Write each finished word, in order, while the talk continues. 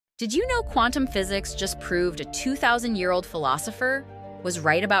Did you know quantum physics just proved a 2,000-year-old philosopher was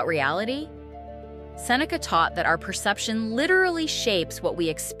right about reality? Seneca taught that our perception literally shapes what we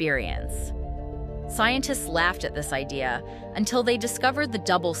experience. Scientists laughed at this idea until they discovered the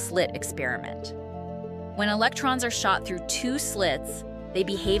double-slit experiment. When electrons are shot through two slits, they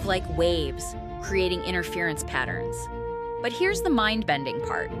behave like waves, creating interference patterns. But here's the mind-bending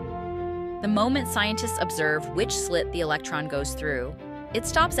part. The moment scientists observe which slit the electron goes through, it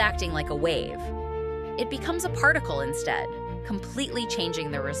stops acting like a wave. It becomes a particle instead, completely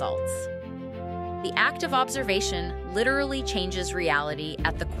changing the results. The act of observation literally changes reality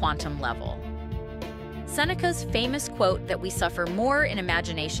at the quantum level. Seneca's famous quote that we suffer more in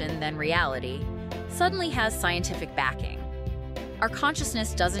imagination than reality suddenly has scientific backing. Our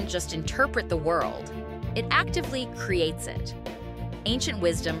consciousness doesn't just interpret the world, it actively creates it. Ancient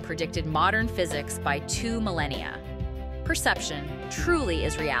wisdom predicted modern physics by 2 millennia. Perception truly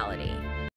is reality.